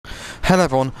Hello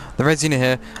everyone, the Red Xena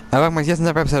here, and welcome to yet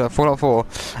another episode of Fallout 4.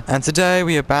 And today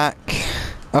we are back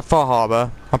at Far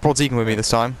Harbour. I brought Deacon with me this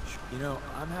time. You know,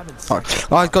 I'm having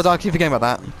oh god, I keep forgetting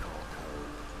about that.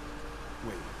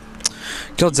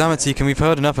 God damn it, Deacon, we've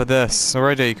heard enough of this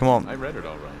already, come on. I read it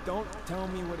alright. Don't tell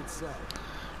me what it said.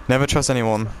 Never trust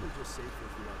anyone.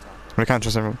 We can't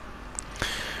trust everyone.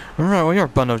 Right, well you're a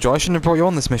bundle of joy, I shouldn't have brought you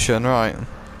on this mission, right.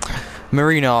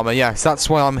 Marine armour, yes, that's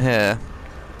why I'm here.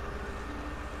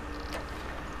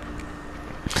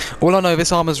 All I know,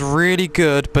 this armour's really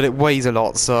good, but it weighs a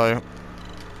lot, so...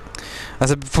 As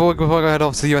I said, before I go head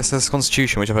off to the USS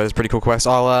Constitution, which I've heard is a pretty cool quest,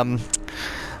 I'll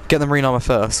get the marine armour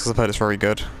first, because I've heard it's very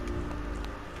good.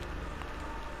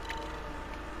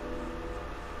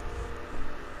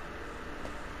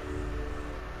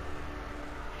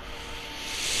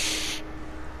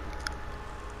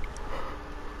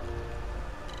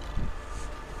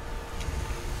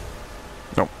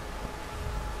 Oh.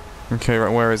 Okay,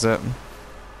 right, where is it?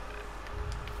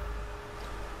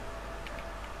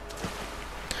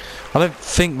 I don't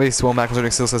think this one map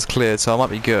still says cleared, so I might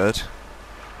be good.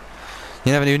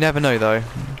 You never know though.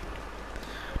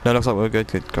 No, looks like we're good.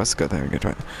 Good, guys, good. There, we're good,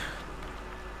 right?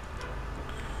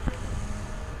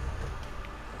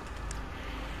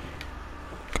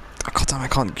 Oh, God damn! I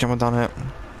can't jump on down here.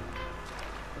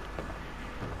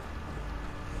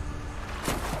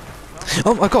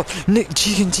 Oh my God, Nick!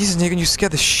 Jesus, Nick, you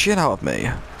scared the shit out of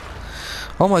me.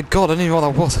 Oh my God, I didn't even know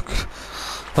what that was.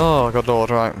 Oh God, Lord,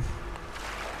 right.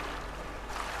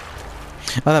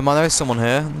 I don't mind, there is someone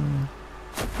here.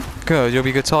 Good, you'll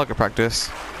be good target practice.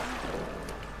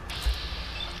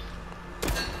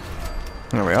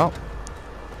 There we are.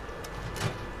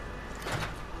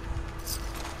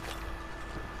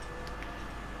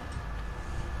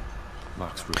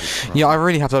 Yeah, I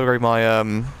really have to upgrade my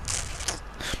my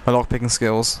lockpicking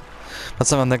skills. That's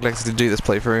something I neglected to do this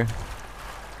playthrough.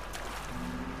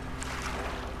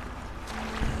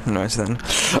 Nice then.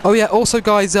 Oh yeah, also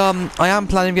guys, I am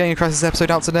planning on getting a Crisis episode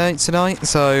out tonight,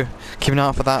 so keep an eye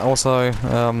out for that also.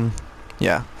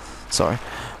 Yeah, sorry.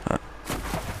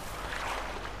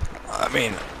 I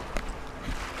mean,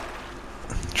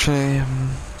 actually,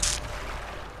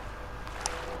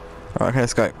 alright, okay,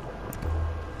 let's go.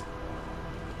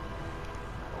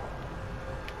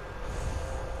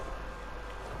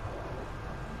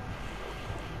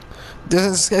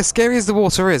 As scary as the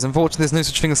water is, unfortunately there's no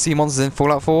such thing as sea monsters in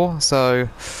Fallout 4, so...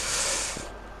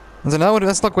 I don't know,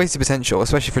 that's like wasted potential,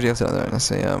 especially for the other. Let's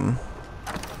see, how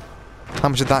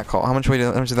much did that cost? How much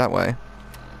did that weigh?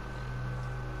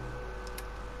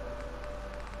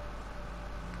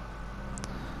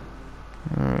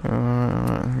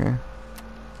 Okay.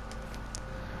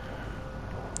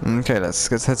 Okay, let's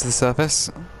head to the surface.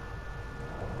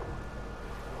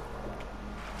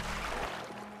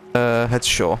 Head to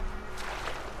shore.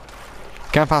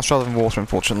 Can't pass rather than water,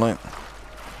 unfortunately.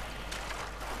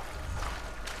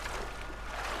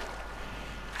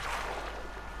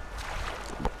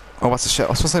 Oh, what's the shit? I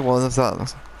was supposed to say, what is that?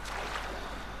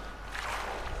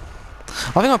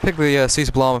 I think I'll pick the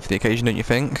suitable armour for the occasion, don't you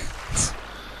think?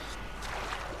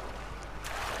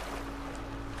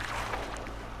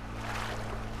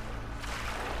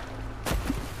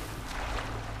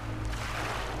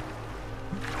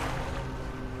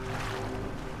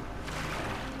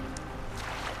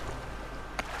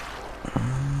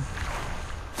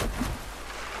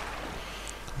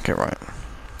 Okay, right.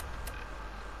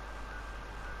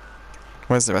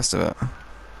 Where's the rest of it?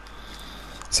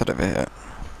 It's head over here.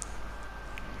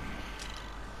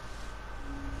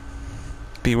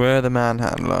 Beware the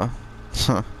manhandler.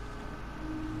 Huh.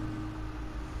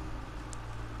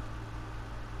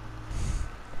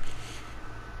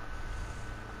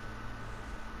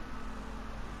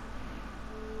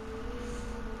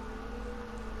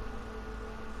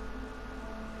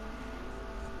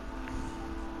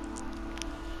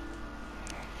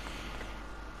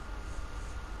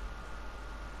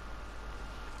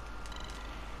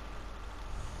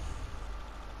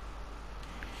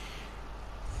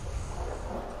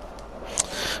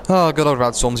 Oh, good old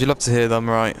radstorms, you love to hear them,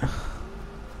 right?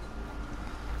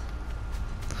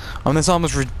 I mean, this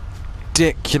armor's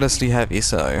ridiculously heavy,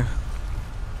 so...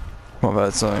 What about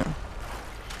it, so...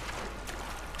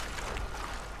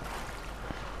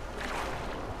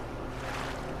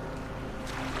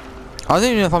 I don't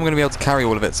even know if I'm going to be able to carry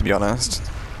all of it, to be honest.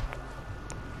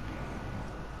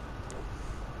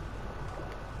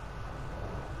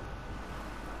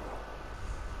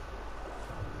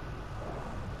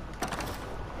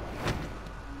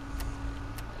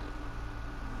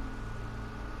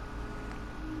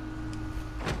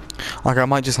 Okay, I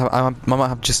might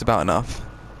have just about enough.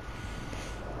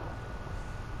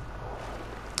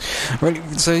 Really,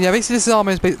 so yeah, basically this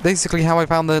armor is basically how I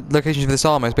found the location for this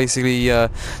armor is basically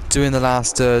doing the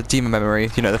last demon memory,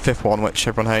 you know, the 5th one, which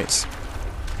everyone hates.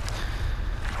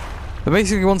 But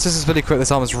basically, once this is fully equipped,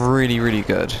 this armor's really, really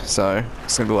good, so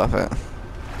it's gonna be worth it.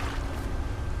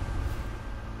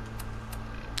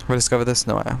 Will I discover this?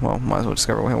 No, well, might as well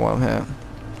discover it while I'm here.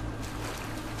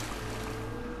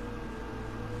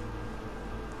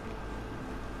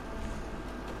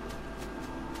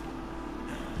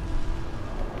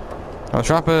 Oh,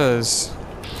 trappers!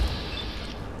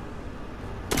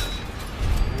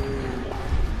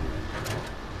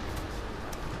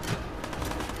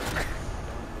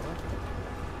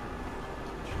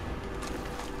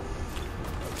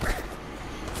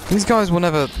 These guys will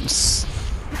never...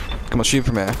 Come on, shoot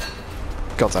from here.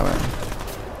 God damn it.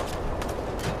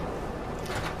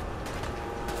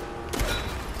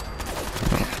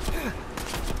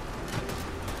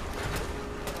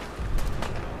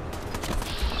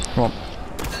 Come on.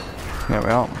 There we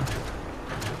are.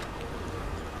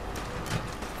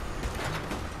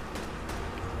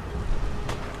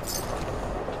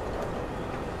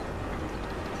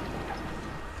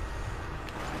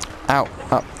 Ow,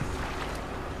 up.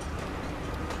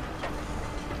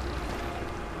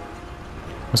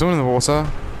 Is someone in the water?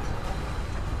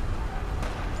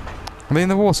 Are they in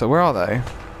the water? Where are they?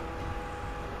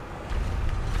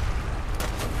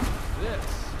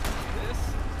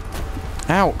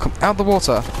 Ow! Come out the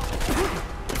water!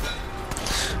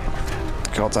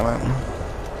 God damn it.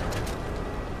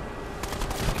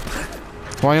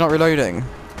 Why are you not reloading?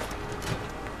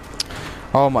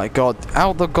 Oh my god.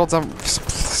 Out the goddamn...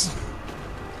 It's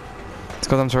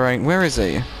goddamn terrain. Where is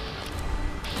he?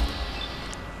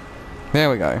 There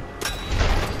we go.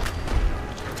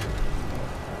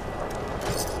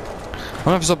 I'm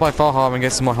gonna have to stop by far harm and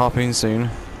get some more harpoons soon.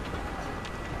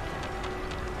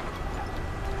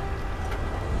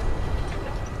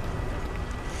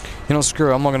 You know,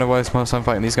 screw it, I'm not gonna waste my time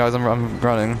fighting these guys, I'm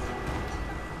running.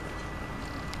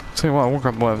 Tell you what, I will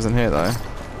grab whatever's in here though.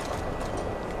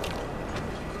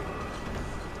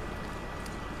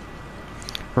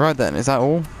 Right then, is that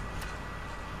all?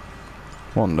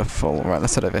 Wonderful. Right,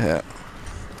 let's head over here.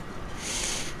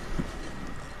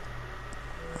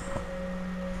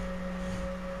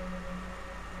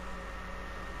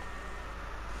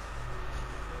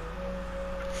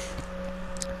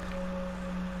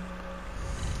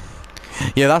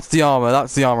 Yeah, that's the armor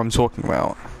I'm talking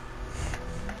about.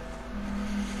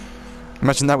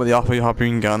 Imagine that with the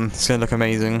harpoon gun, it's gonna look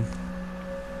amazing.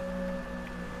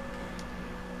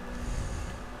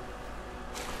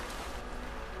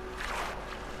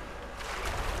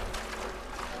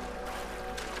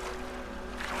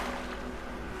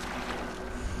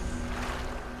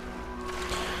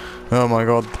 Oh my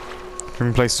god,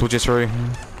 different places all jittery.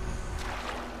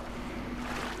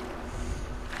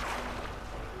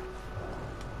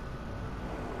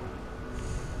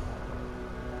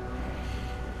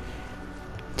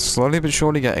 Slowly but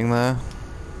surely getting there.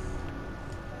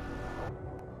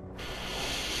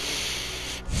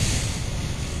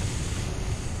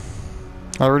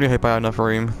 I really hope I have enough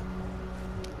room.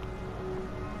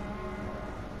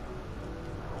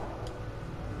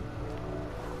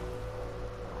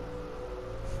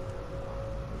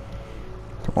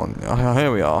 Come on, oh,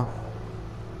 here we are.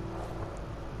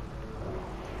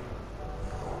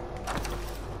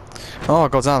 Oh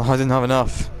god damn, I didn't have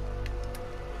enough.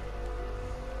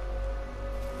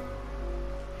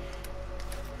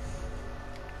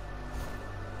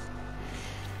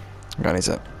 I need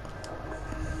it.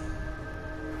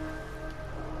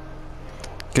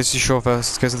 Go to the shore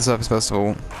first, go to the surface first of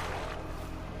all.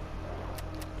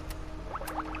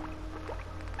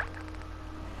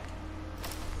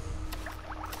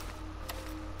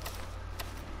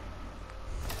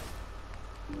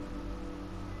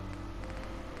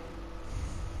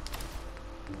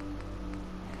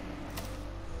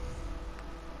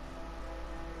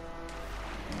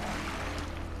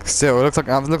 Still, it looks like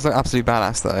absolute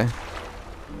badass though.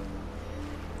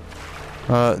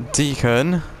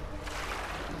 Deacon.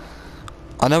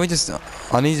 I know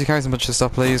I need you to carry some bunch of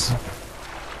stuff, please. How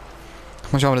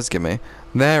much armor does it give me?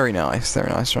 Very nice, right.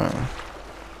 Right,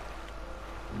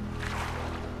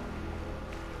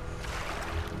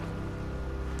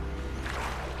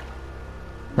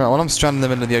 well I'm stranded in the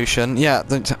middle of the ocean. Yeah,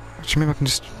 maybe I can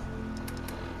just...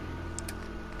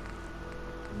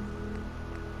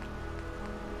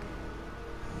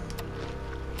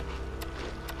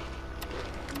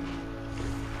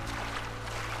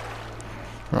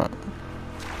 Right.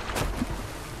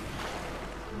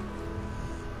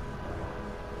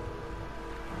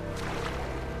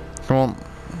 Come on.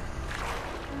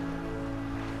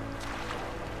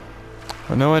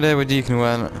 I've no idea where Deacon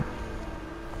went.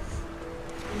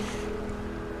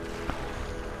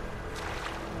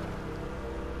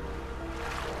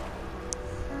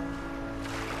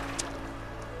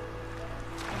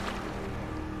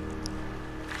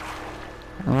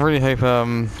 I really hope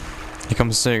he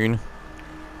comes soon.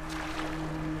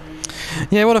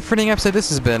 Yeah, what a thrilling episode this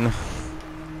has been.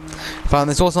 Found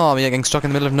this awesome army getting stuck in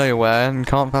the middle of nowhere and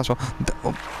can't pass.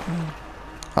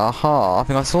 Aha! I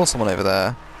think I saw someone over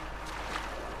there.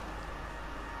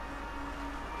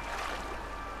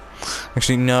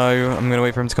 Actually, no. I'm gonna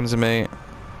wait for him to come to me.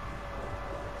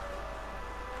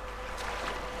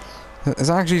 Is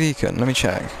that actually Deacon? Let me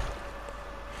check.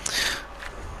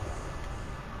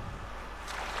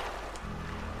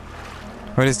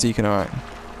 Where is Deacon? Alright.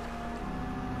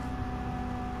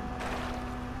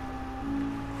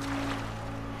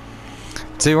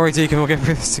 Don't worry, Deacon, we'll get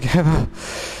through this together.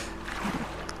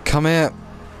 Come here.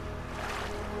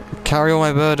 Carry all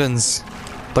my burdens.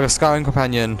 Like a scouting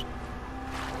companion.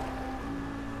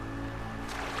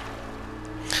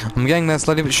 I'm getting there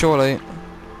slowly but surely.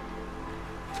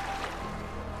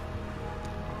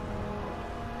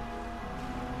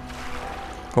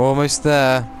 Almost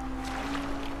there.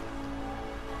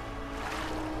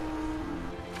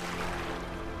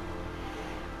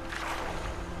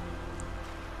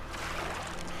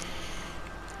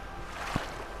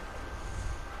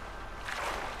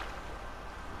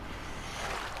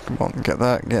 Come on, get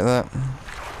that, get that.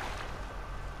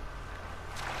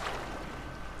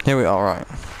 Here we are, right.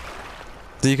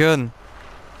 Deacon!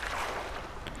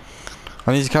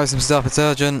 I need to carry some stuff, it's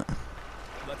urgent.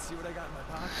 Let's see what I got in my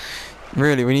pocket.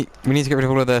 Really, we need to get rid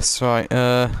of all of this, right,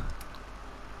 God,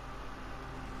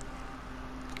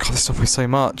 this stuff weighs so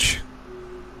much.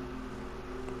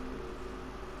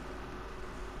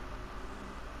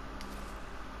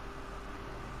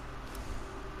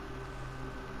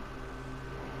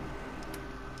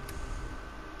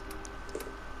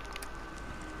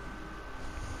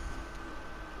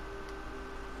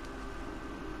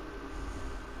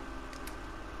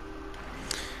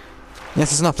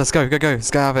 Yes, it's enough. Let's go, go, go.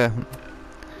 Let's get out of here.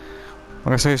 I'm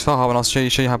gonna show you far and I'll show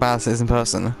you how bad it is in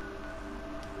person.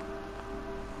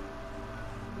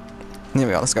 Here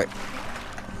we are. Let's go.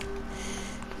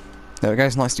 There we go.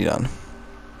 It's nicely done.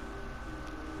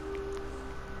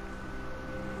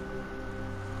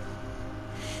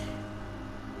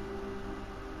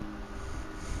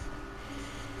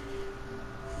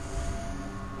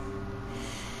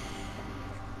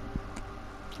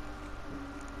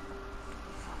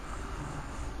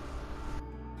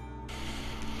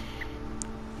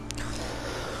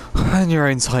 In your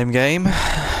own time, game.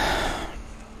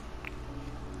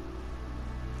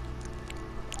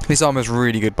 This armor is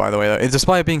really good, by the way. Though,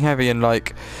 despite being heavy and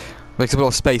like makes a lot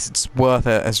of space, it's worth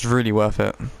it. It's really worth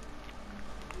it.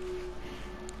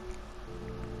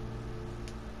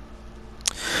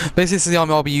 Basically, this is the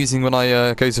armor I'll be using when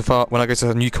I go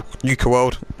to Nuka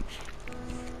World.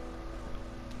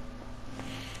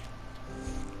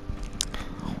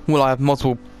 Well, I have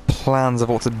multiple plans of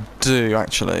what to do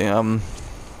actually.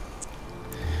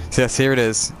 So yes, here it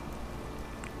is.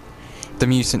 The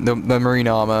mutant, the marine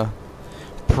armor.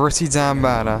 Pretty damn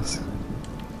badass.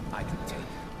 I can take it.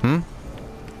 Hmm?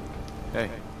 Hey,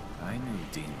 I knew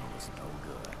Dino was no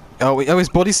good. Oh, wait, oh, his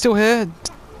body's still here?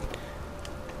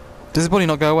 Does his body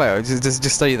not go away, or does it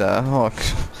just stay there? Oh,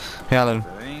 hey Alan.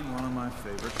 That ain't one of my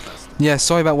favorite customers. Yeah,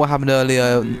 sorry about what happened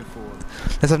earlier.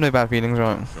 Let's have no bad feelings,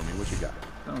 right? Show me what you got.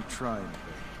 Don't try anything.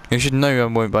 You should know I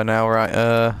won't by now,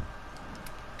 right?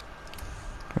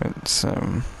 It's,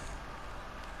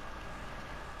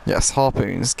 yes,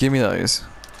 harpoons. Give me those.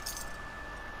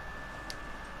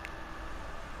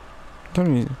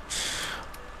 Don't you...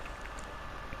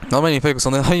 Not mainly focus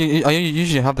on this. I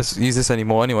usually have this use this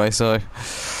anymore anyway, so.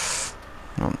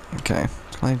 Okay.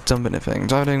 Can I dump anything?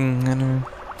 Diving.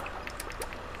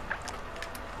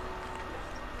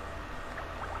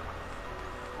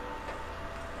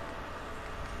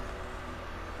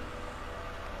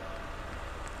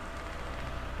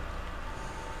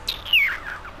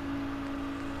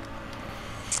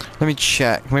 Let me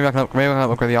check. Maybe I can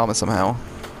upgrade the armor somehow.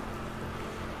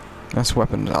 That's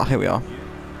weapon. Ah, here we are.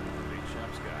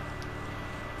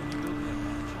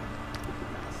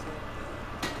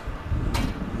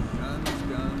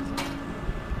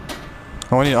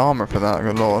 Oh, I need armor for that.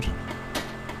 Good lord.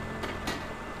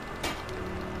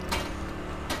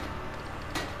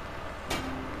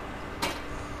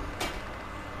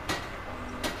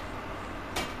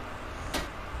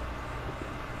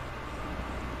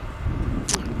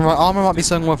 Right, armor might be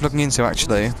something worth looking into,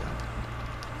 actually.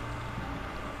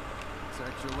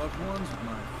 Protect your loved ones with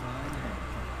my fine hand.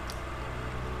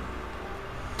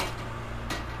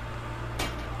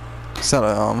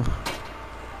 Sidearm.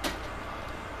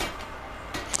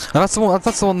 And that's the one.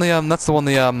 That's the one.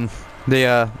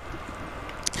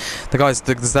 The guys,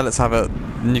 the zealots have a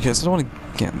nuclear. So I don't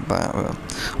want to get that.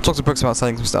 I'll talk to Brooks about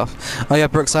selling some stuff. Oh yeah,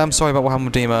 Brooks, I am sorry about what happened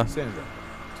with Dima. Sandra,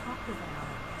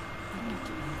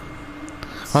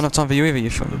 I don't have time for you either, you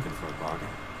fool. looking for a bargain.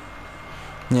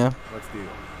 Yeah. Let's deal.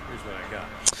 Here's what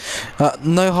I got.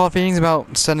 No hard feelings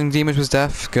about sending Dima to his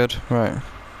death. Good. Right.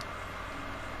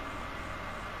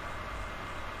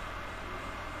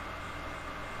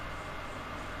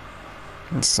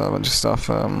 Let's sell a bunch of stuff.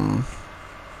 There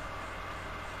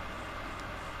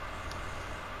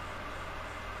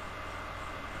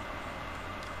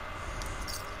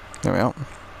we are.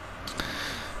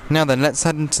 Now then, let's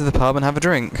head into the pub and have a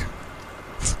drink.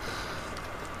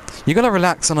 You gotta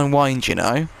relax and unwind, you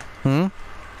know. Hmm?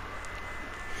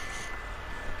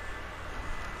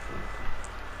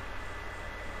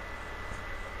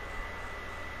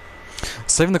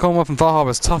 Saving the Commonwealth from Far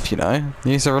Harbor is tough, you know.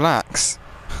 You need to relax.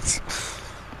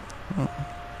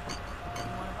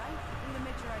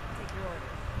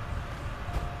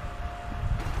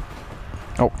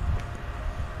 Oh.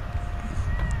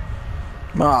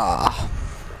 Ah.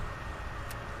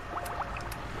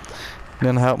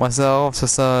 Gonna help myself to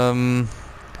some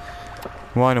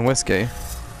wine and whiskey.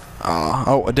 Ah.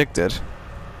 Oh, addicted.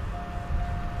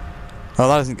 Oh,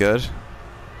 that isn't good.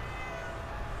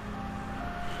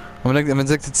 I'm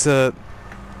addicted to...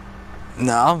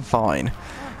 Nah, I'm fine.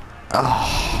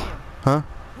 Ah. Huh?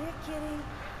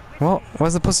 What?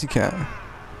 Where's the pussycat?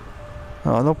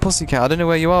 Oh, no pussycat. I don't know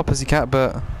where you are, pussycat,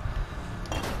 but...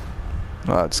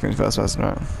 Oh, I'm just going first person,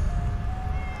 right?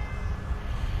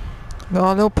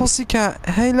 Oh, little pussycat.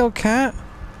 Hey, little cat.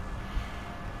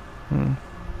 Hmm.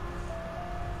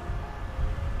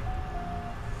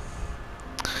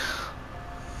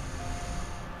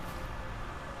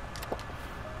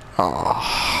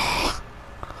 Oh.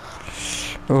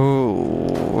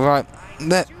 Oh, right.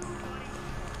 There.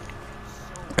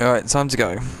 Alright, time to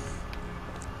go.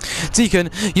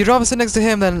 Deacon, you'd rather sit next to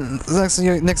him than next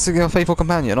to your faithful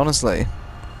companion, honestly.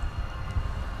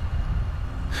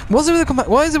 Why is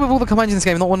it with all the companions in this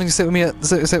game not wanting to sit with me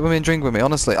and drink with me,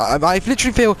 honestly? I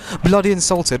literally feel bloody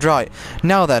insulted. Right,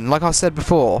 now then, like I said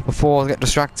before I get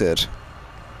distracted.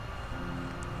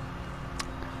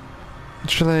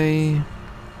 Actually...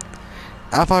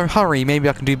 If I hurry, maybe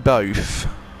I can do both.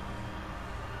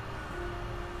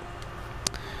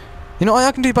 You know,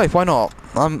 I can do both, why not?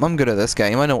 I'm good at this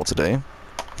game, I know what to do.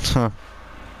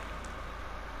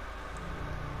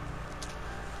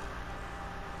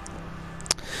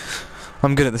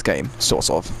 I'm good at this game, sort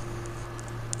of.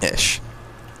 Ish.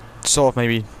 Sort of,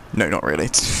 maybe. No, not really.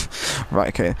 Right,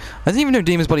 okay. I didn't even know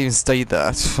Demon's body even stayed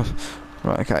there.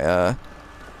 Right, okay,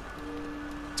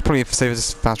 it's probably save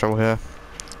us fast travel here.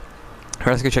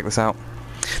 Alright, let's go check this out.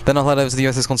 Then I'll head over to the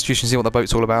USS Constitution and see what the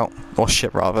boat's all about. Or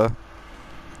ship, rather.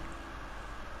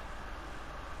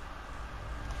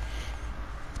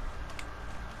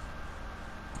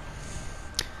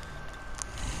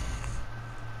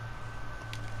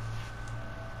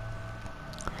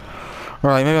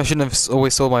 Right, maybe I shouldn't have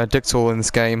always sold my addictal in this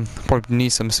game. Probably need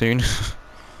some soon.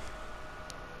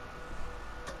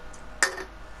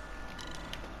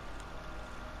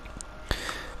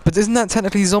 But isn't that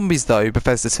technically zombies though,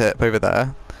 Bethesda tip over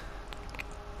there?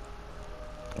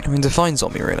 I mean, define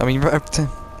zombie really. I mean,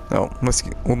 oh, let's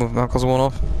get all the alcohol's worn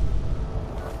off.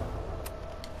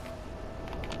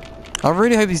 I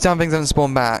really hope these damn things don't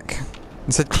spawn back.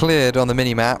 It said cleared on the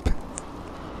mini-map.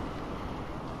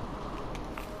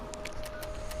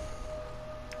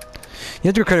 You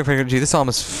have to credit for this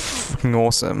armor's fucking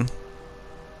awesome.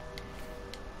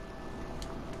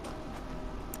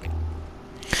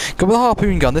 Go with a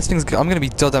harpoon gun, this thing's... I'm gonna be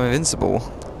goddamn invincible.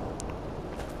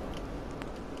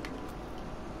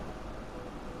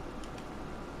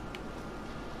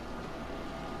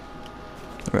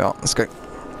 There we are, let's go.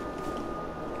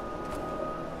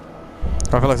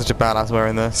 I feel like such a badass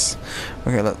wearing this.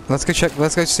 Okay, let's go check,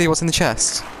 let's go see what's in the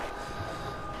chest.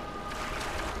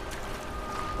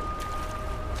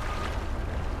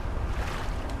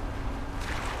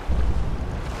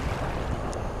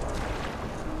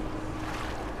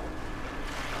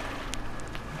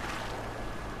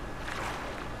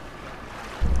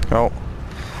 Oh.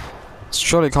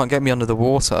 Surely it can't get me under the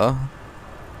water.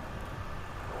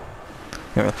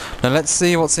 Now let's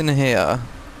see what's in here.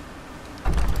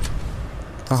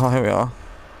 Oh, here we are.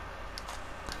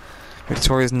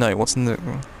 Victoria's note. What's in the...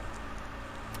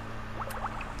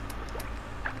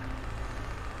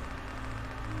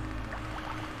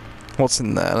 What's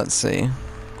in there? Let's see.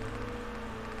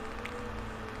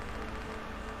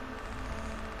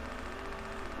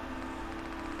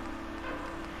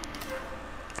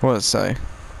 What does it say?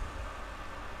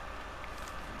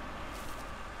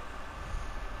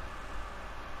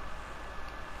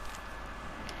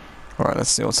 Alright,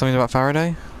 let's see. What's something about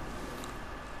Faraday?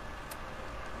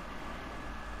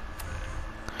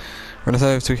 We're gonna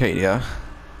over to Acadia.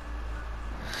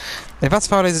 If that's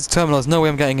Faraday's terminal, there's no way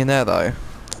I'm getting in there though.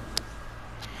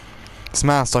 It's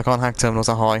masked, I can't hack terminals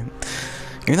that high.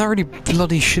 You know, I really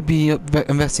bloody should be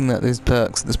investing those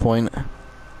perks at this point.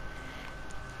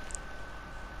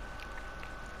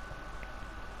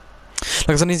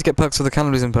 Because I need to get perks for the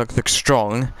cannibalism perk for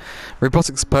strong,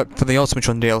 robotics perk for the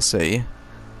Ultimatron DLC.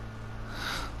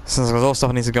 So there's a lot of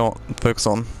stuff I need to go focus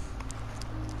on.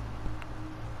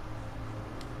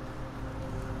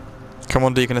 Come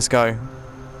on, Deacon, let's go.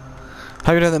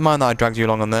 Hope you don't mind that I dragged you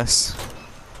along on this.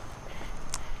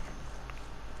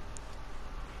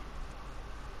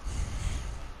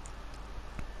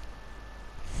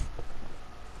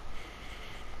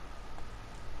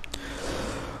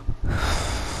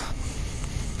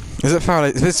 Is it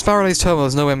Faraday? If it's Faraday's terminal,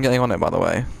 there's no way I'm getting on it, by the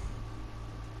way.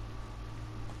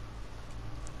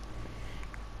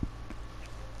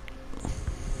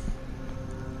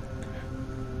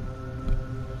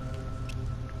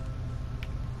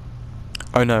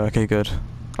 Oh no, okay, good.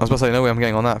 I was about to say, no way I'm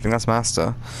getting on that. I think that's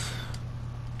Master.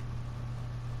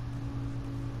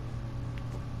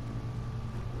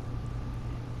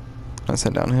 Let's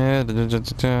head down here.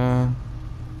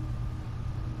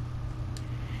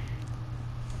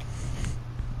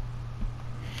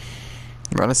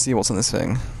 Right, let's see what's on this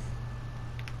thing.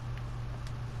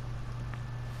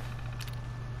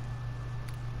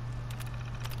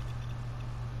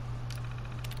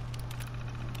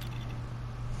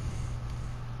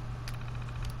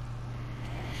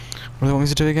 What do they want me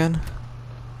to do again?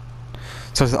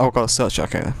 So, oh, I've got to search,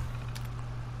 okay.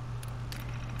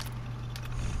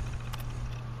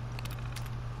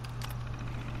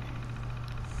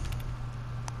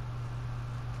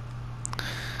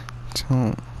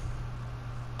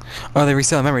 Oh, they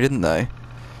reset our memory, didn't they?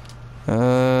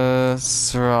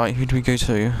 That's right, who do we go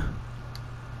to?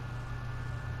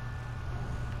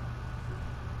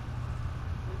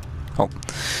 Oh,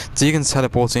 Deacon's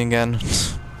teleporting again.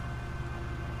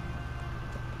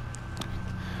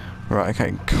 Right,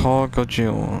 okay, Cog or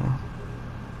Jewel?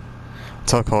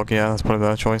 Tell Cog, yeah, that's probably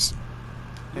their choice.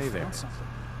 Hey there.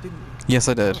 Didn't you? Yes,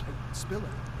 I did. Spill it.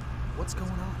 What's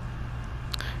going on?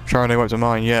 Faraday wiped a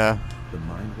mine, yeah. The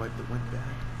mind wipe that went bad?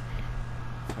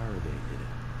 Faraday did it.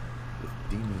 With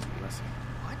Dima's blessing.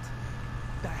 What?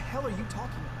 The hell are you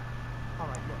talking about?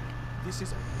 Alright, look. This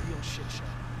is a real shit show.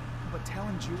 But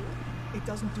telling Jewel, it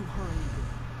doesn't do her any good.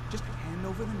 Just hand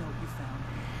over the note you found,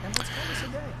 and let's call this a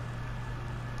day.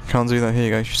 Can't do that, here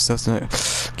you go, she just has to know.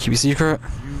 Keep your secret. You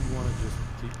want to just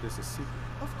keep this a secret?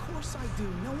 Of course I do.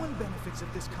 No one benefits if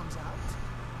this comes out.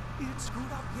 Is it screwed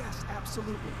up? Yes,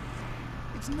 absolutely.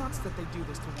 It's nuts that they do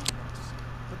this to one of us.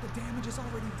 But the damage is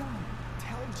already done.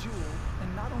 Tell Jewel,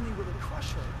 and not only will it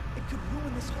crush her, it could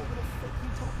ruin this whole little fake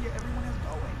utopia everyone has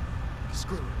going.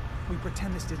 Screw it. We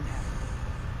pretend this didn't happen.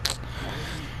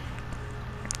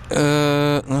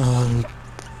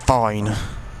 Fine. Here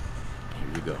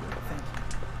you go. Thank you.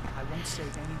 I won't say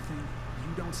anything,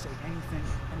 you don't say anything,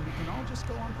 and we can all just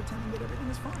go on pretending that everything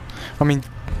is fine. I mean,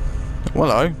 well,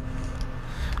 hello.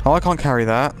 Oh, I can't carry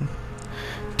that. You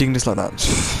can just like that.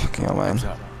 Fucking hell, man.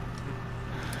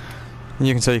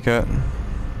 You can take it.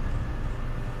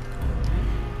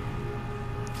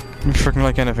 You freaking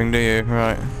like anything, do you?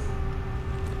 Right.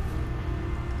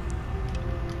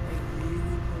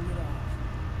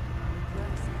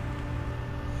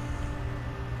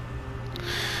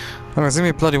 Okay, it's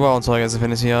gonna be a bloody while until I get this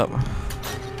affinity up.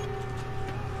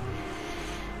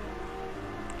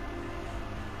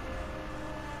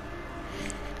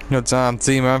 God damn,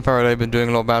 Dima and Faraday have been doing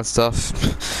a lot of bad stuff.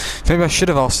 Maybe I should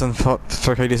have asked them for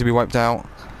Acadia to be wiped out.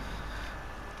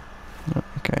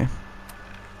 Okay.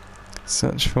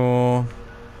 Search for...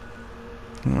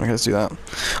 Okay, let's do that.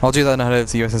 I'll do that and head over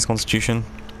to the USS Constitution.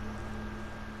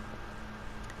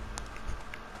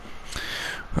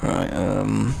 Alright, I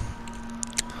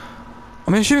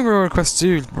mean, assuming real requests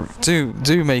do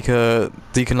make a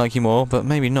Deacon like you more, but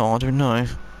maybe not, I don't know.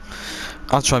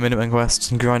 I'll try Minuteman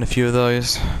quests and grind a few of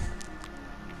those.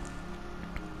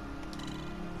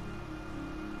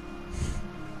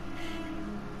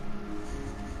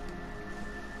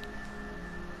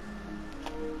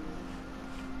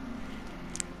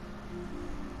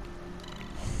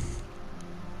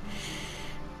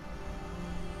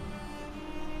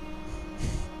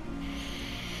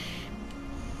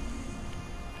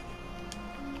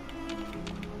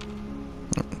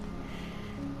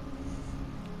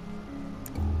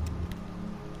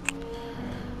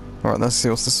 Alright, let's see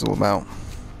what this is all about.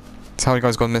 It's how you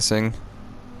guys gone missing.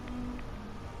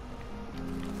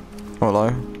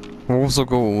 Hello. Wolves or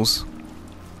ghouls?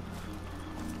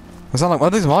 Is that like,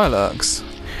 what are these Mirelurks?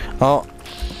 Oh.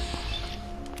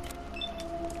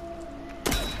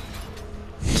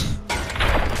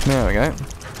 There we go.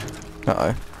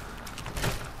 Uh-oh.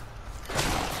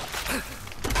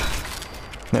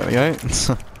 There we go.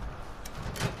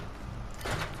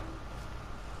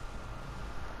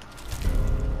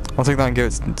 I'll take that and give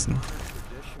it to...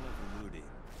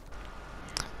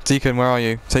 Deacon, where are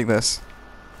you? Take this.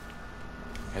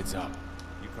 Heads up.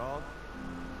 You called?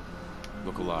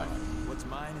 Look alive. What's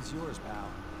mine is yours, pal.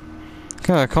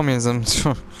 Yeah, communism.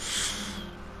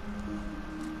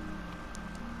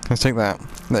 Let's take that.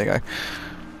 There you go.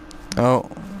 Oh.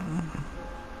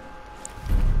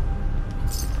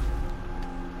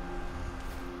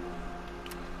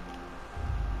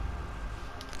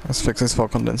 Let's fix these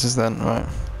fog condensers then, right.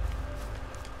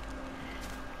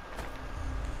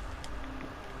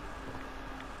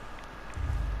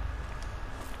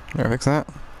 There, fix that.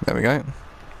 There we go.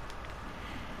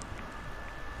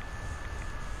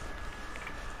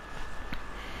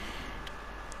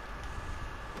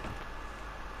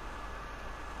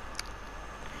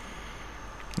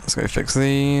 Let's go fix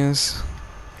these.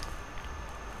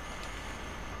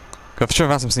 God, for sure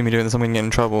if Asim's seen me doing this, I'm gonna get in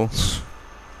trouble.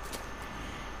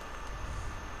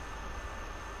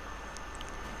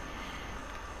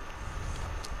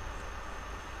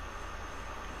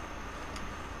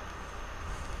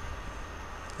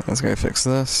 Let's go fix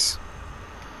this.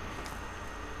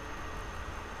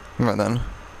 Right then.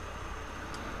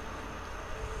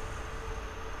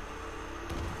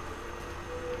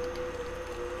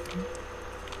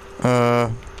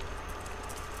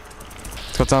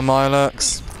 Got down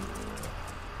Mirelurks.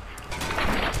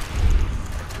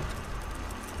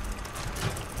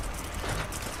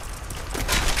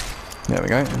 There we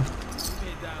go.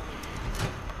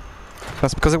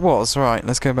 That's because it was. Right,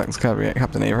 let's go back to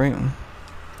Captain Avery.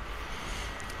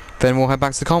 Then we'll head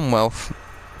back to the Commonwealth.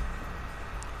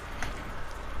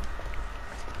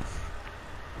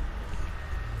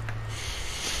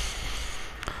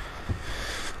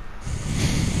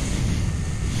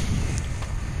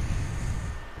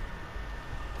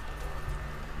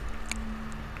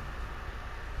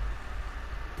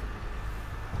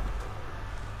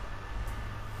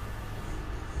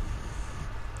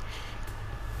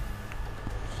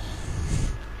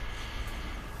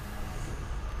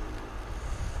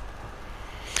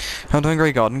 I'm doing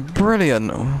Grey Garden.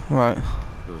 Brilliant. Right.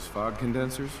 Those fog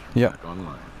condensers? Yep. Back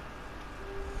online.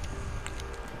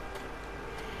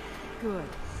 Good.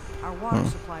 Our water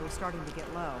supply was starting to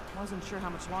get low. Wasn't sure how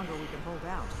much longer we could hold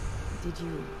out. Did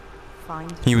you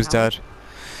find He was Howard?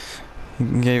 dead.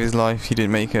 He gave his life. He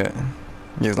didn't make it.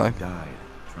 He was like, Died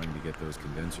trying to get those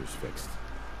condensers fixed.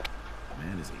 The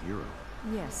man is a hero.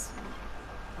 Yes.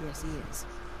 Yes, he is.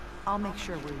 I'll make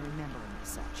sure we remember him as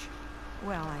such.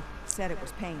 Well, I said it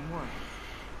was paying work.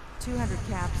 200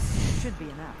 caps should be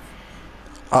enough.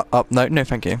 no, no,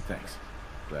 thank you. Thanks.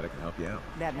 Glad I could help you out.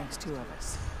 That makes 2 of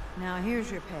us. Now here's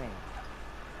your pay.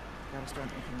 Gotta start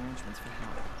making arrangements for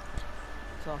Howard.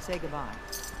 So I'll say goodbye.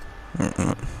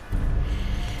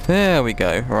 There we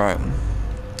go. Right.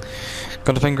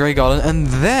 Got to find Grey Garden, and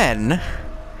then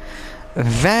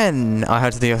I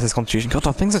head to the USS Constitution.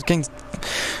 God, things are getting.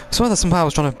 I swear that somehow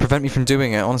was trying to prevent me from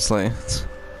doing it. Honestly.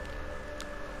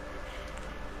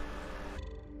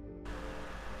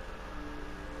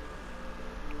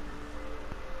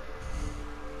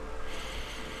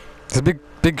 There's a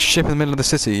big ship in the middle of the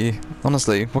city.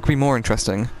 Honestly, what could be more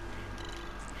interesting?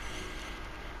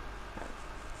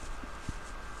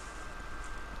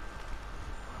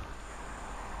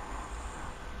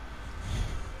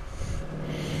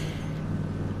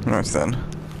 Right then.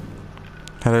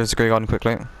 Head over to Grey Garden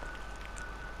quickly.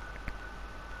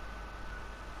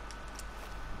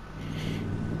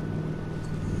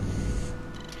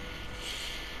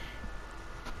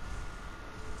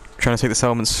 Trying to take the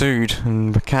settlement's food,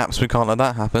 and with caps we can't let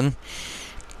that happen.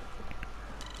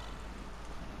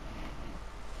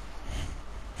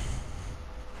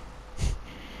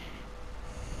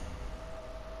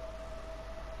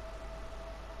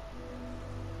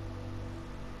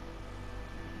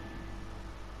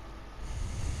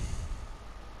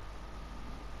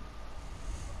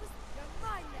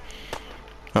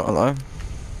 Oh, hello.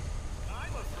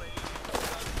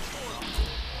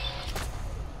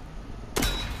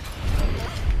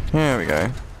 There we go.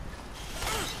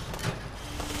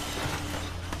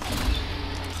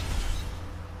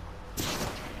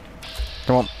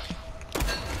 Come on.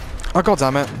 Oh, god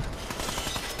damn it.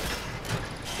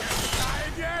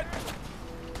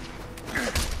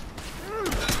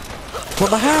 What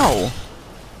the hell?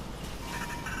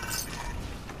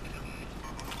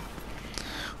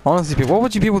 Honestly, people, what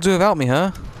would you people do without me,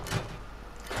 huh?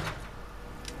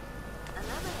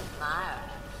 Another admirer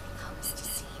comes to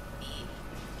see me.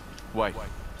 Wait.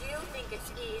 Do you think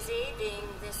it's easy being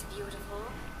this beautiful?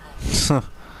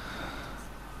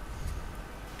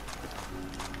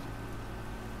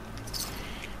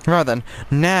 Right then,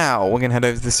 now we're gonna head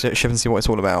over to this ship and see what it's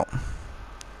all about.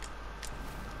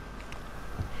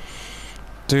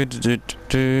 Do do do do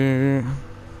do.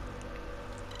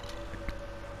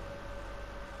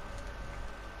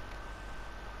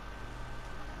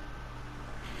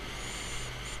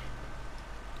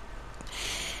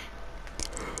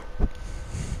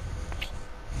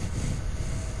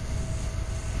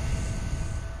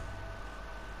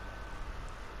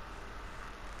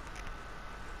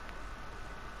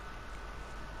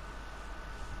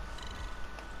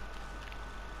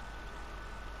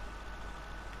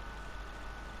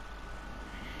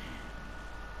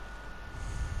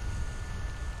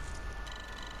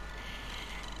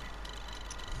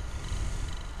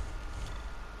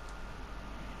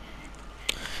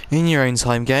 In your own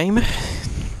time, game. Oh,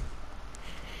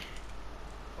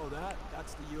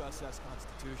 that's the USS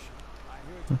Constitution. I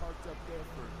hear it's parked up there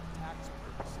for tax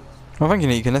purposes. Well, thank you,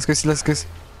 Negan. Let's go see. Let's go.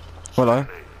 Hello.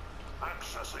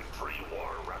 Accessing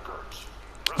pre-war records.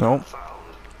 No. Found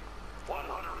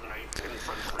 108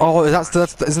 infantry. Oh, isn't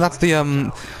that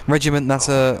the regiment that's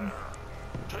Oh,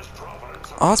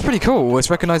 that's pretty cool. It's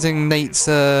recognizing Nate's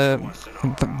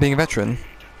being a veteran.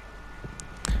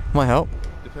 Might help.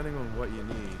 Depending on what you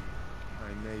need,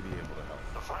 I may be able to help.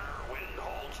 The fire wind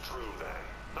holds true then.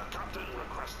 The captain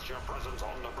requests your presence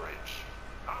on the bridge.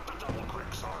 At the double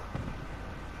quick, sir.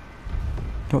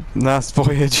 Last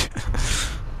voyage.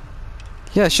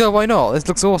 Yeah, sure, why not? This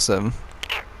looks awesome.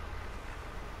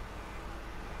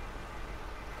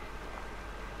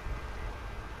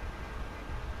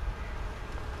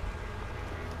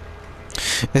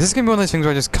 Is this gonna be one of those things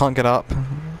where I just can't get up?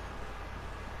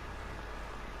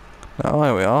 Oh,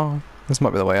 here we are. This might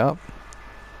be the way up.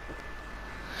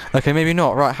 Okay, maybe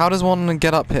not. Right, how does one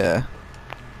get up here?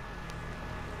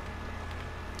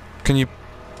 Can you...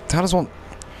 How does one...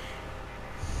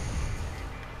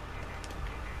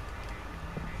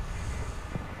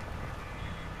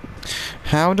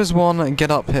 How does one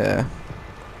get up here?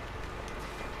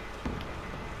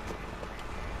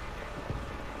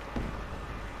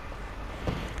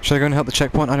 Should I go and help the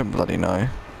checkpoint? I don't bloody know.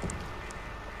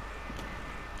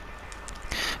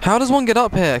 How does one get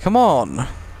up here? Come on!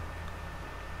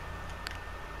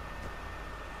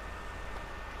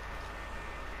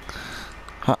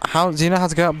 How do you know how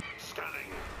to get up? Scanning.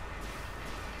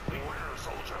 Beware,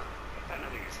 soldier.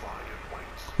 Enemies lie in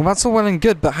wait. Well, that's all well and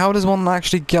good, but how does one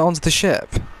actually get onto the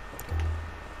ship?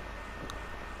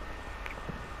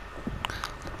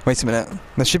 Wait a minute.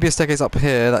 There should be a staircase up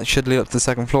here that should lead up to the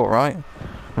second floor, right?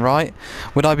 Right?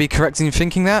 Would I be correct in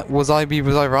thinking that? Was I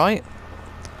right?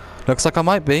 Looks like I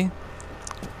might be.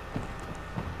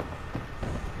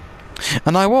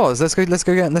 And I was. Let's go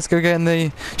get in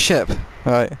the ship.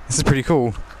 Alright, this is pretty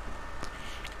cool.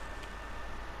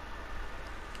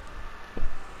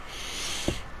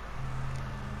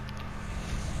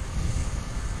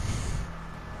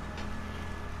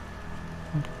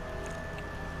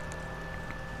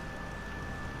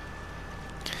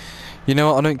 You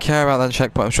know what? I don't care about that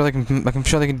checkpoint. I'm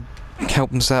sure they can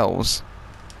help themselves.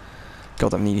 God,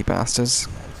 them needy bastards.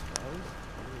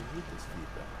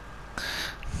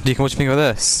 Deacon, what do you think of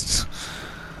this?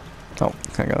 Oh,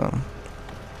 can't go on.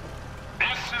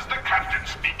 This is the captain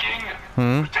speaking.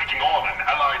 Hmm? We're taking on an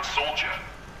allied soldier.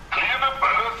 Clear the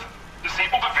berth.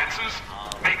 Disable defenses.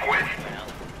 Make way.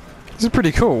 This is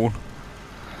pretty cool.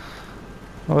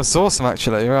 Oh, it's awesome,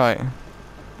 actually. Right.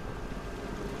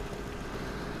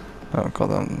 Oh,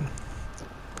 God,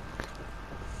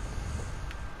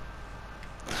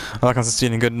 I like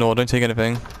Constitution, good and all, don't take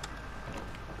anything.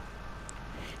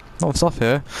 Oh, what's off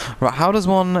here? Right, how does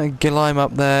one climb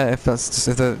up there if that's just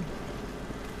if the...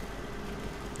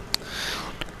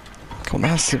 Come on,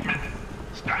 that's... Stand down.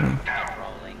 Stand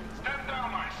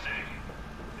down, I say.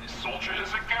 This soldier is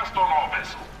a guest on our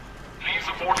vessel. Please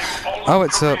afford him all Oh,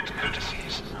 it's a...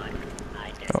 courtesies.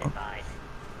 Identified.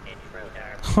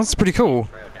 Intruder. That's pretty cool.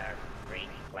 Intruder.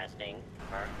 Requesting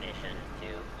permission to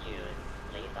use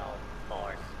lethal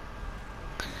force.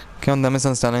 Come on, then,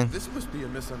 misunderstanding. This must be a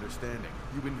misunderstanding.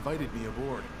 You invited me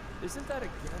aboard. Isn't that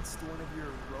against one of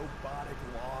your robotic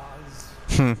laws?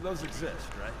 Hmm. Those exist,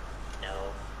 right?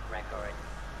 No record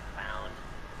found.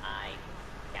 I,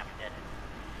 Captain,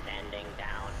 standing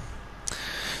down.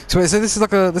 So wait, so this is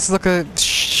like a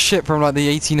ship from like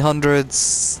the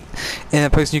 1800s in a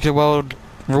post-nuclear world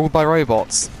ruled by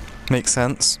robots. Makes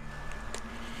sense.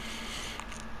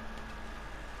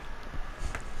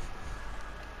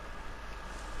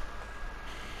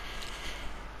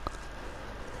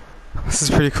 This is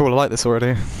pretty cool, I like this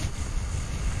already.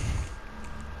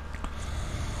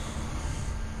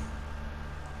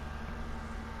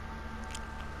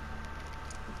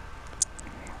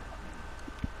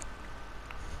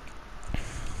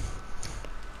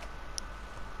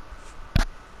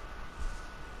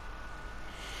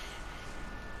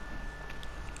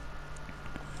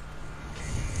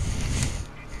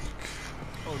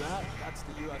 Oh, that's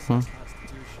the USS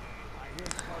Constitution. I hear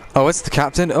it's parked Oh, it's the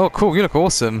captain? Oh, cool, you look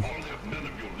awesome. I'll have none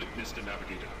of your lip, Mr.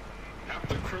 Navigator. Have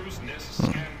the crow's nest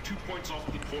scan 2 points off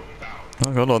the port bow.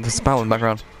 Oh god, Lord, there's a battle in the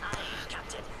background.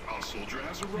 Our soldier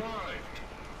has arrived.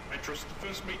 I trust the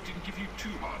first mate didn't give you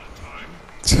too hard a time.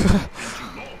 It's been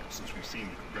too long since we've seen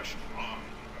the Congressional Army.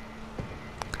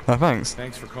 Oh, thanks.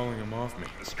 Thanks for calling him off me.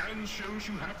 The scan shows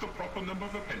you have the proper number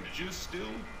of appendages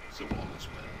still, so all is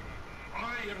well.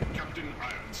 I am Captain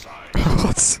Ironsides,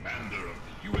 What? commander of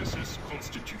the USS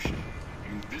Constitution.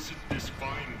 You visit this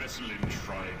fine vessel in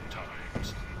trying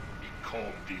times. Be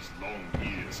calm these long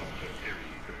years on her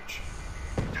airy perch.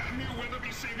 Damn you,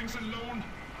 Weatherby Savings and Loan!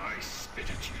 I spit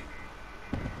at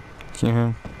you.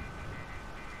 Yeah.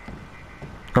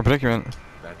 Got predicament.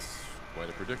 That's quite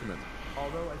a predicament.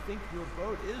 Although I think your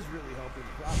boat is really helping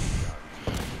the property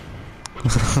values. What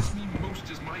impresses me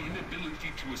most is my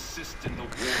inability to assist in the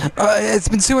war. It's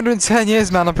been 210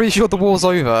 years, man. I'm pretty sure the war's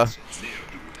over. Ne'er do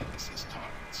analysis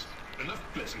targets. Enough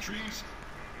pleasantries.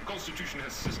 The Constitution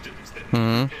has systems that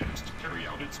prepares to carry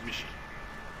out its mission.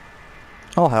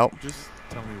 I'll help. Just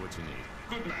tell me what you need.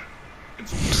 Good man.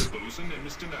 Consult the bosun and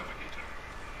Mr. Navigator.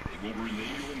 They will relay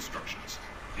your instructions.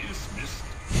 Dismissed.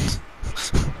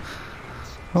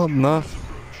 Oh, no. Approach.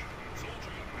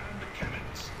 Soldier and the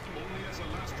cannons. Only as a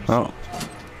last Oh. resort.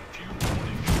 Few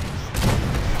warning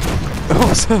shots.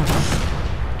 Awesome.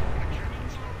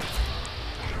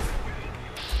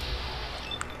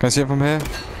 Can I see it from here?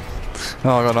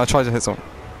 Oh god, I tried to hit some.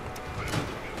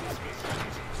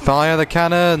 Fire the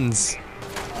cannons!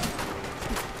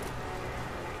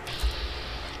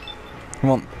 Come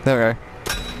on, there we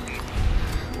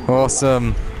go.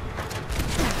 Awesome.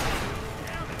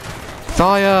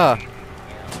 Fire! You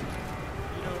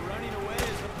know, running away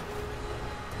is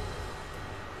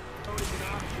always an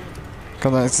option.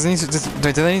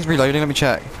 God, do they need reloading? Let me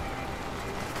check.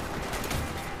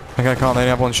 Okay, I can't. They only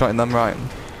have one shot in them, right?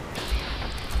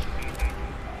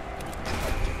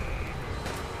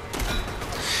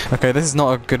 Okay, this is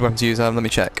not a good weapon to use. Let me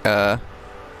check.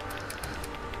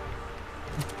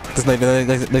 This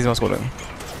lazy mouse squadron.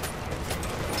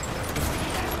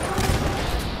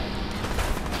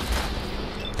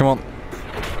 Come on.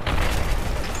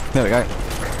 There we go.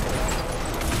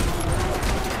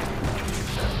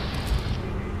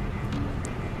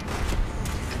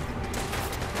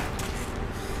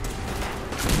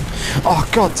 Oh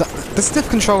god, the stiff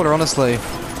controller, honestly.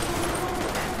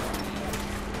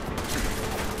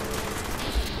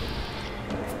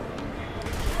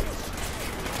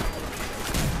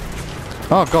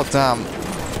 Oh god damn.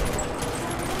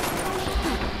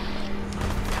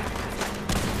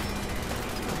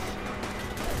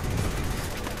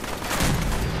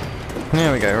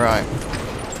 There we go, right.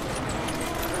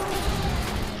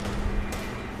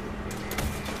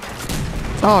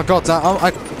 Oh god damn,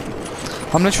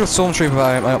 I'm literally a stormtrooper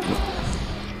by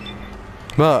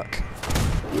Look.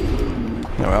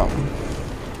 Oh well.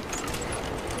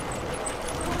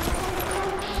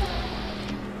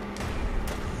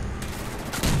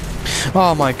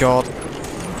 Oh my god.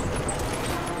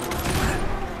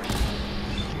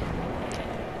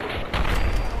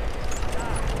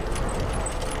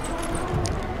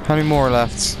 How many more are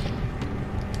left?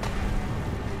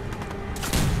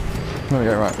 There we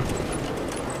go, right.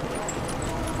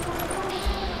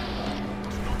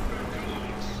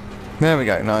 There we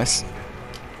go, nice.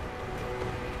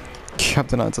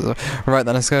 Captain Ironsides. Right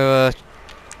then, let's go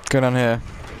down here.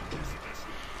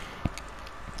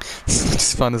 I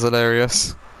just find this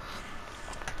hilarious.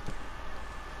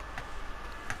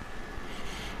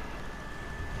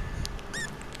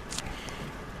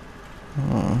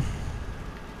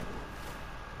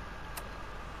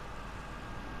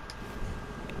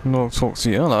 No talk to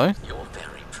you, hello. Your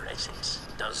very presence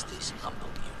does this humble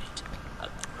unit a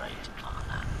great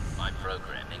honor. My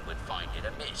programming would find it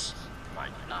amiss if I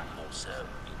did not also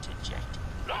interject.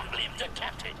 Long live the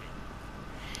captain!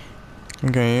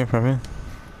 Okay, yeah, probably.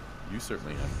 You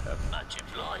certainly have pep. Much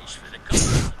obliged for the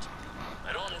compliment.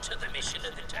 But on to the mission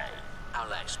of the day. Our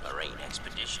last marine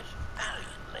expedition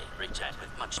valiantly returned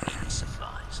with much needed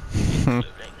supplies,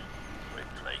 including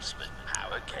replacement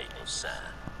power cables, sir.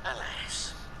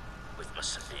 Alas, with my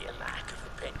severe lack of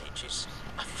appendages,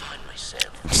 I find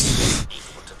myself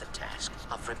equal to the task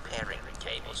of repairing the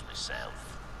cables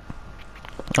myself.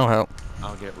 Oh hell.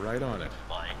 I'll get right on it.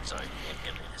 My anxiety and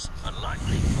heaviness are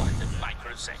likely quite a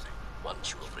microsecond.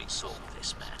 Once you have resolved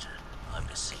this matter, I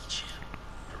beseech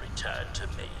you to return to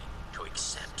me to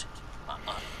accept my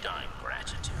undying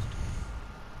gratitude.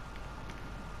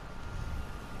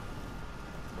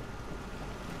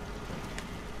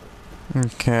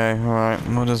 Okay, alright.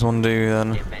 What does one do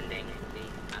then? Defending the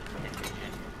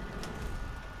Constitution.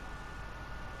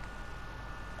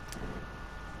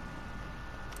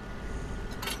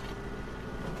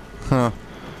 Huh.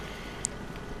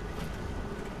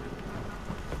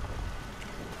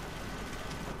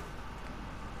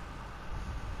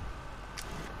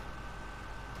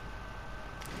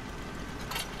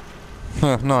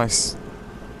 Huh, nice.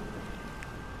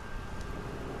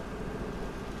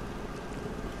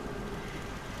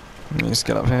 Let me just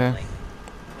get up here.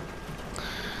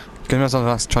 Give me something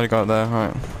else to try to go up there,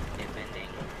 alright. Defending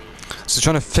the So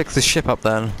trying to fix the ship up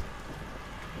then.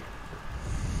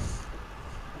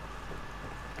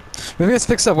 Maybe it's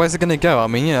fixed up, where's it gonna go? I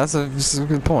mean, yeah, that's a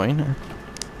good point.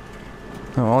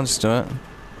 Oh, I'll just do it.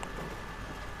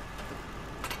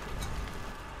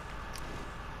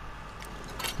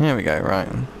 Here we go, right.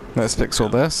 Let's fix all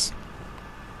this.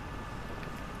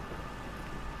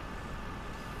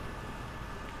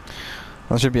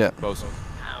 That should be it. Bosun.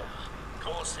 Our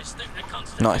course is through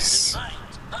the Nice. Constitution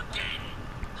right. Again,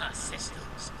 her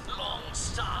systems, long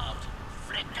starved,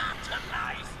 flicked out to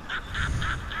life.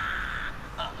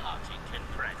 A hearty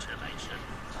congratulations.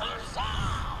 Huzzah!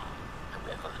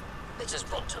 However, this has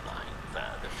brought to light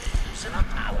further issues in our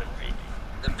power grid.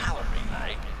 The power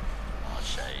relay,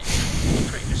 Marche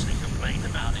previously complained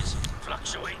about, is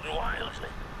fluctuating wildly.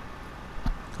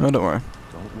 Oh, don't worry.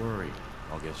 Don't worry.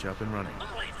 I'll get you up and running.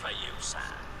 Only for you, sir.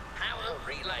 Power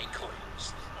relay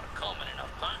coils. Not a common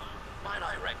enough pun. Might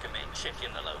I recommend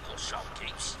checking the local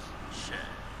shopkeepers? Sure.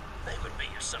 They would be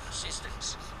of some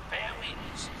assistance. Fair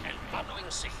winds and following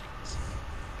signals.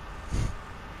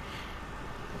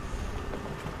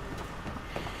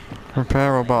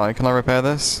 Repair or buy? Can I repair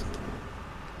this?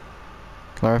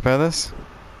 Can I repair this?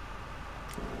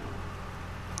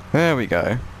 There we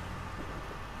go.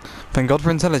 Thank God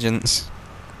for intelligence.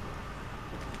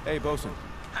 Hey, Bosun.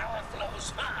 Power flows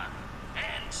firm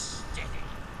and steady.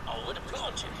 I would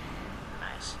applaud you.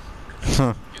 Nice.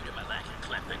 Huh. Due to my lack of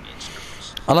clamping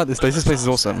instruments. I like this place. This place is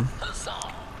awesome.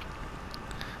 Huzzah!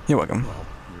 You're welcome. Well,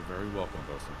 you're very welcome,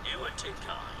 Bosun. You were too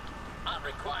kind. I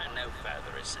require no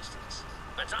further assistance.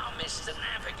 But our Mr.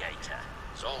 Navigator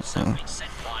has also been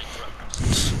sent by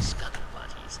drones. Scuttle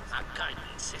buddies, our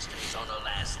guidance system is on her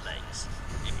last legs.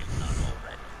 If you've not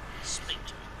already, speak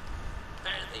to him.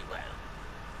 Fare thee well.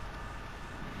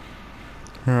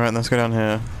 Alright, let's go down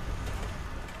here.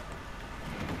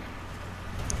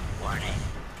 warning.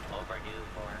 Overdue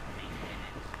for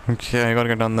maintenance. Okay, I gotta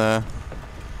go down there.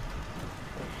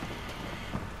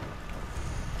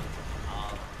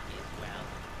 All is well.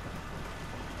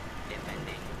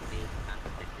 Defending the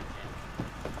Constitution.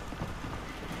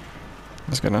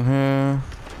 Let's go down here.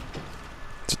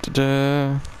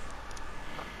 Da-da-da.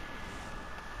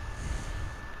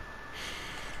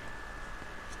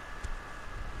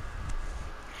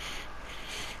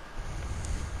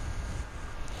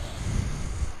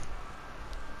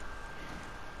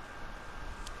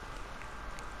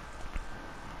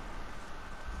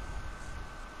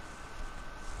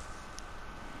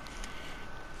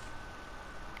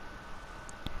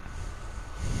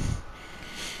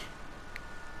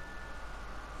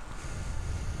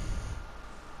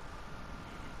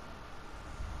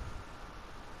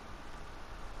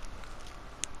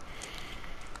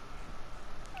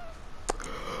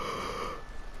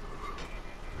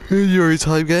 Your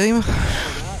time game.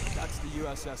 That's the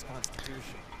USS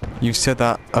Constitution. You've said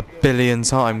that a billion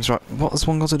times, right? What has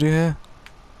one got to do here?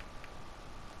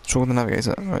 Control the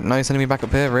navigator. Right, now you're sending me back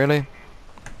up here, really?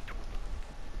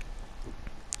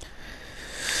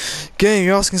 Game,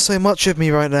 you're asking so much of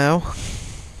me right now.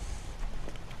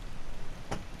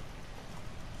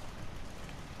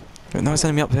 Right, now it's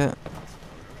sending me up here.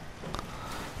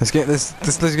 This game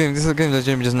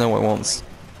legitimately doesn't know what it wants.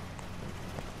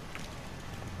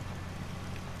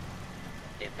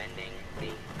 Defending the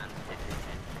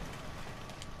Constitution.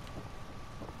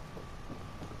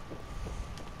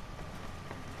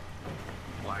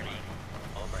 Warning.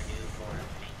 Overdue for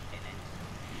maintenance.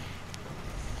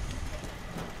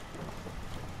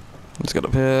 Let's get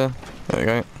up here. There we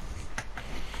go.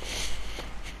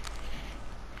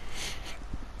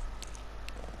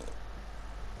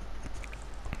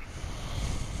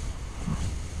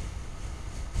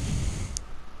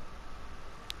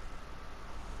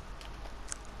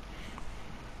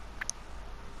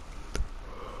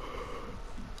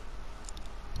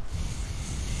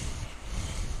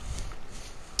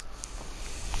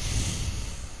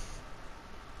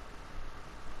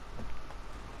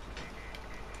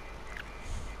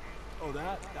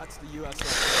 Oh, that's the USS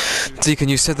Constitution. Deacon,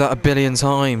 you said that a billion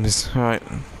times. Right.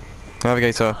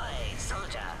 Navigator. Aye,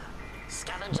 soldier.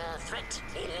 Scavenger threat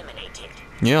eliminated.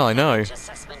 Yeah, I know. Damage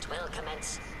assessment will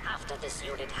commence after this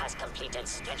unit has completed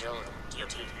scheduled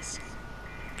duties.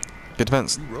 Good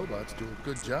defense. You robots do a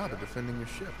good job of defending your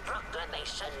ship.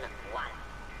 Proclamation 1.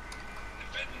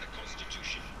 Defend the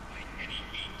Constitution by any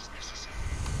means necessary.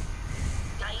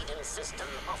 Guidance system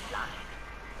offline.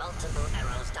 Multiple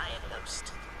errors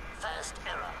diagnosed. First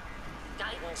error.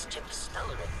 Guidance chip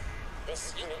stolen.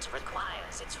 This unit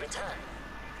requires its return.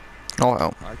 Oh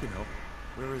well. I can help.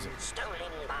 Where is it?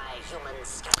 Stolen by human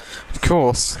scavengers. Of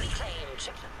course. Reclaim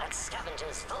chip at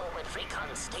Scavenger's forward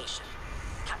recon station.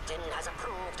 Captain has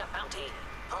approved a bounty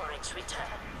for its return.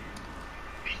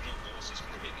 Lethal force is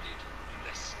prohibited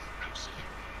unless absolutely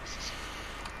necessary.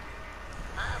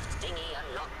 Aft dinghy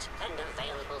unlocked and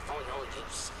available for your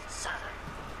use, sir.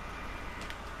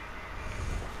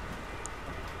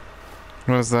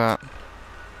 Where's that?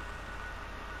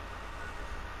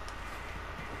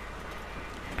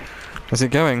 Is it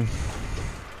going?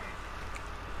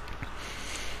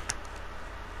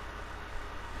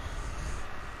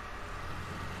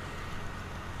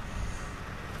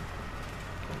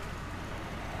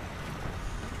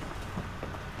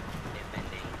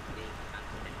 Defending the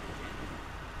Constitution.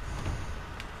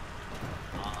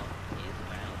 All is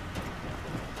well.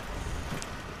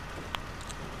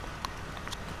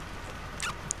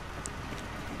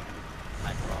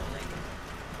 Patrolling.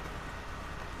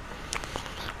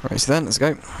 Right, so then, let's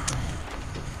go.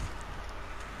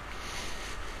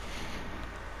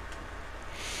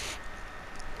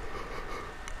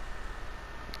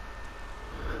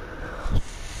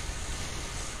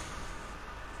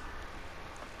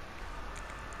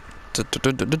 Da, da,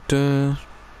 da, da, da, da.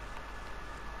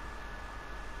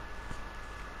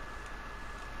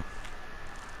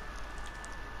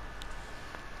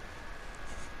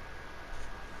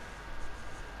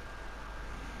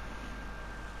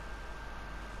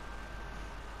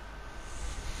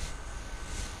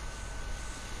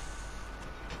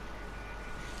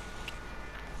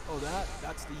 Oh,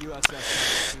 that's the USS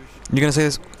Constitution. You're gonna say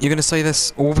this? You're gonna say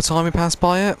this all the time we pass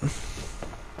by it?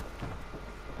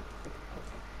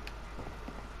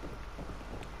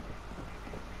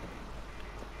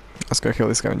 Let's go kill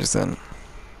these scavengers then.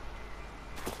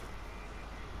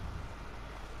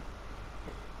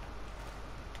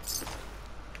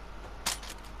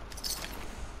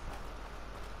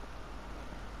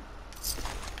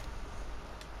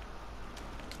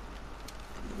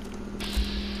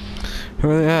 Who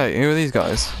are these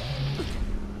guys?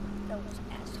 Those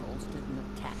assholes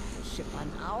didn't attack the ship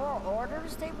on our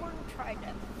orders. They weren't trying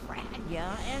to frag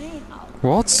ya anyhow.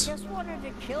 What? They just wanted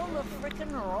to kill the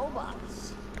frickin'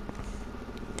 robots.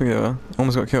 Yeah,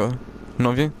 almost got killed.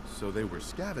 None of you? So they were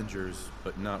scavengers,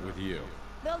 but not with you.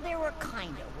 Well, they were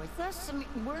kinda with us. I mean,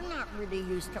 we're not really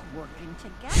used to working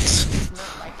together. It's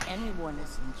not like anyone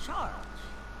is in charge.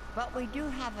 But we do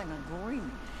have an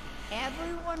agreement.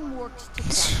 Everyone works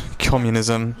together.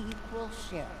 Communism. Equal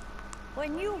share.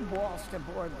 When you waltzed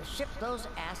aboard the ship, those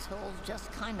assholes just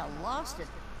kinda lost it.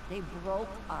 They broke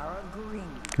our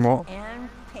agreement. What? And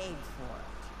paid for it.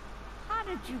 How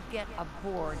did you get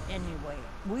aboard anyway?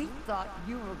 We thought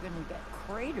you were gonna get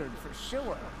cratered for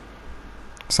sure.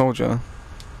 Soldier.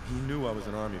 He knew I was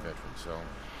an army veteran, so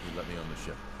he let me on the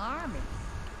ship. Army?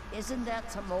 Isn't that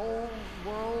some old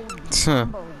world Huh.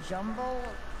 jumbo jumbo?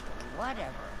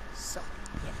 Whatever. So,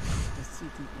 you have to see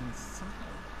the inside,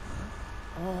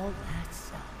 huh? All that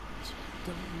sounds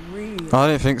the real. I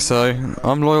don't think so.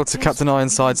 I'm loyal to Captain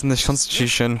Ironsides and the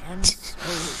Constitution.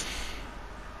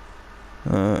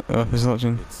 Who's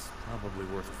watching? It's probably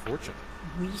worth a fortune.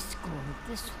 We scored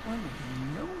this one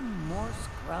and no more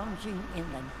scrounging in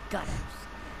the gutters.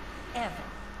 Ever.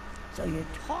 So you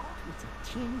talked with a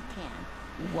tin can.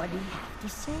 What do you have to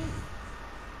say?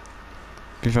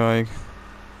 Be vague.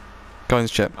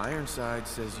 Guidance chip. Ironside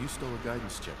says you stole a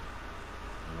guidance chip.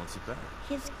 He wants it back.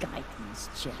 His guidance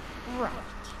chip. Right.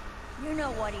 You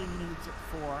know what he needs it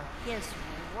for? His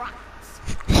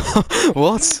rockets.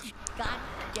 What? Huge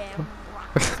goddamn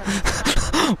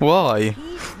rockets. Why?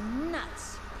 He's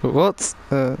nuts. What?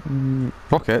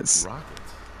 Rockets?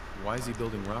 Rockets? Why is he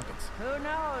building rockets? Who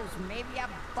knows? Maybe a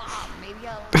bomb. Maybe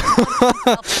a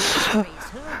space.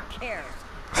 Who cares?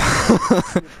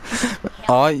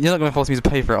 You're not going to force me to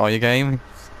pay for it, are you, game?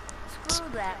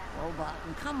 Screw that robot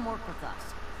and come work with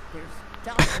us. There's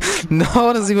dozens. No,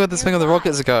 I don't see where this thing on the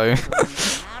rockets go. It's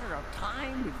a matter of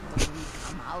time before we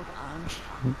come out on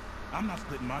top. I'm not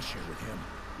splitting my share with him.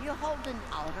 You holding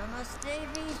out on us,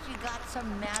 Davies? You got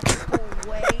some magical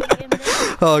way in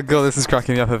there? Oh god, this is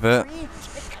cracking me up a bit. Free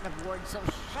ticket aboard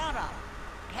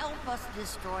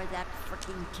destroy that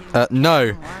freaking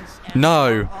No. once and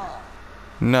No. for all.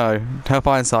 No. Help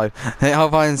Ironside. Hey,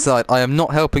 help Ironside. I am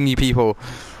not helping you people.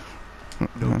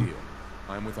 No deal.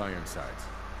 I'm with Ironsides.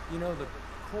 You know, the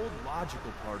cold,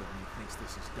 logical part of me thinks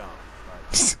this is dumb,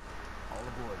 but all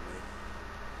aboard,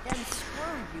 Rick. Then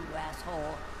screw you,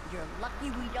 asshole. You're lucky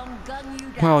we don't gun you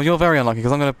down. Well, you're very unlucky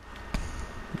because I'm gonna.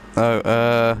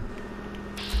 Oh,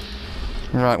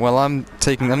 Right. Well, I'm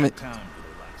taking them.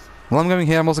 Well, I'm going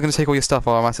here. I'm also going to take all your stuff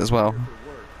while I'm at it as well.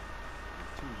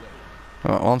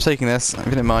 Alright, well, I'm taking this. If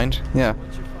you don't mind. Yeah.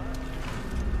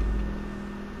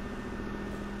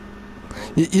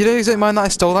 You don't mind that I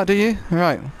stole that, do you?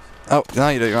 Right. Oh, now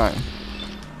you do. Right.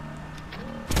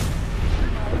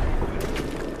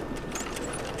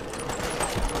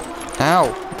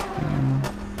 Ow.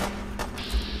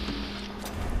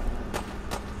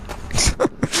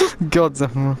 God,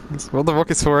 what are the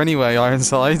rockets for anyway,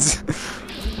 Ironsides?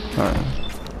 Right.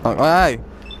 Oh, hey!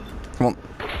 Come on.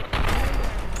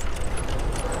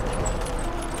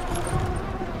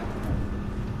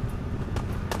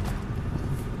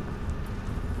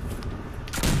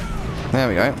 There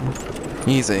we go.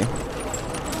 Easy.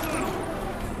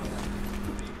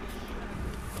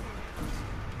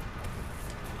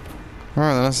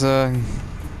 Alright then, let's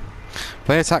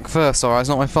they attack first, alright, it's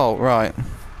not my fault, right.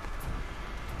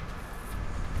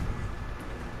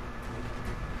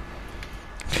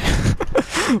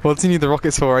 What do you need the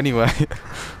rockets for anyway?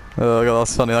 Oh god,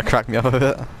 that's funny, that cracked me up a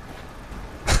bit.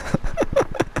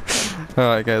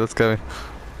 Alright, okay, let's go.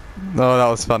 Oh, that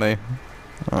was funny.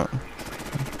 Alright.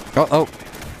 Oh, oh!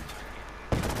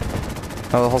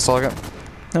 Oh, the whole target.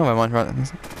 Oh, never mind, right.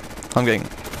 I'm getting...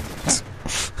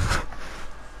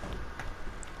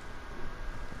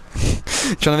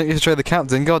 Trying to make me betray the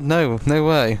captain? God, no. No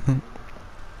way.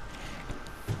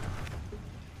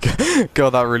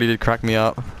 God, that really did crack me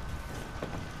up.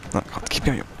 Oh, God, keep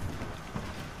going.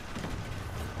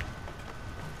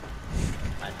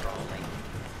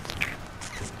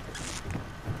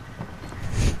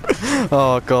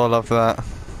 Oh god, I love that.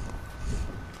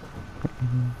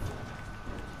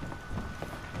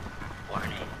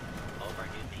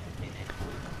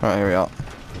 Right, here we are.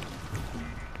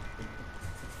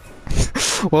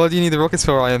 What do you need the rockets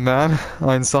for, Iron Man?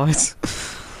 Ironsides?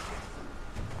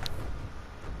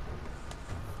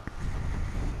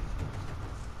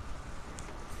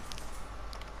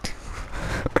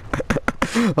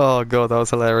 Oh god, that was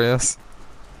hilarious.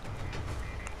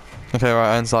 Okay,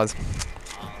 right, Ironsides.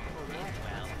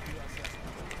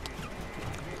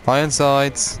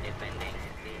 Ironsides.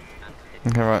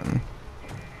 Okay, right.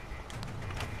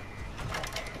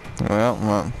 Well,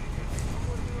 right.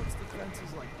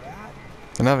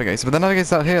 The navigator, but the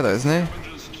navigator's out here though, isn't he?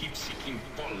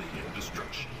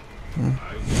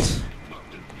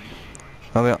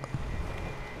 Oh, yeah.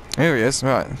 Here he is,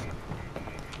 right.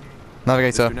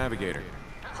 Navigator. Mr. Navigator.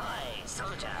 Ahoy,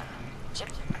 soldier. Chip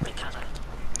recovered.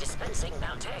 Dispensing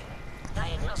bounty.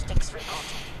 Diagnostics report.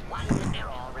 One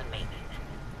error remaining.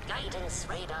 Guidance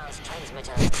radar's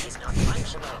transmitter is not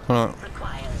functional.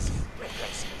 Requires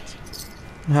replacement.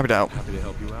 Happy to help. Happy to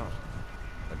help you out.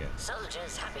 Again.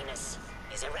 Soldier's happiness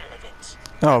is irrelevant.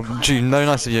 Oh, gee, no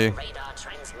nice of you. Radar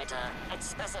transmitter at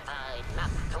specified map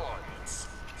coordinates.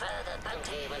 Further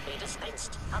bounty will be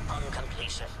dispensed upon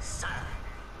completion, sir.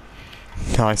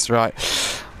 Nice, right.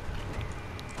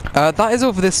 That is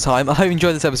all for this time. I hope you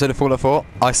enjoyed this episode of Fallout 4.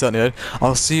 I certainly did.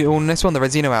 I'll see you all in the next one. The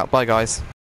Red Xeno out. Bye, guys.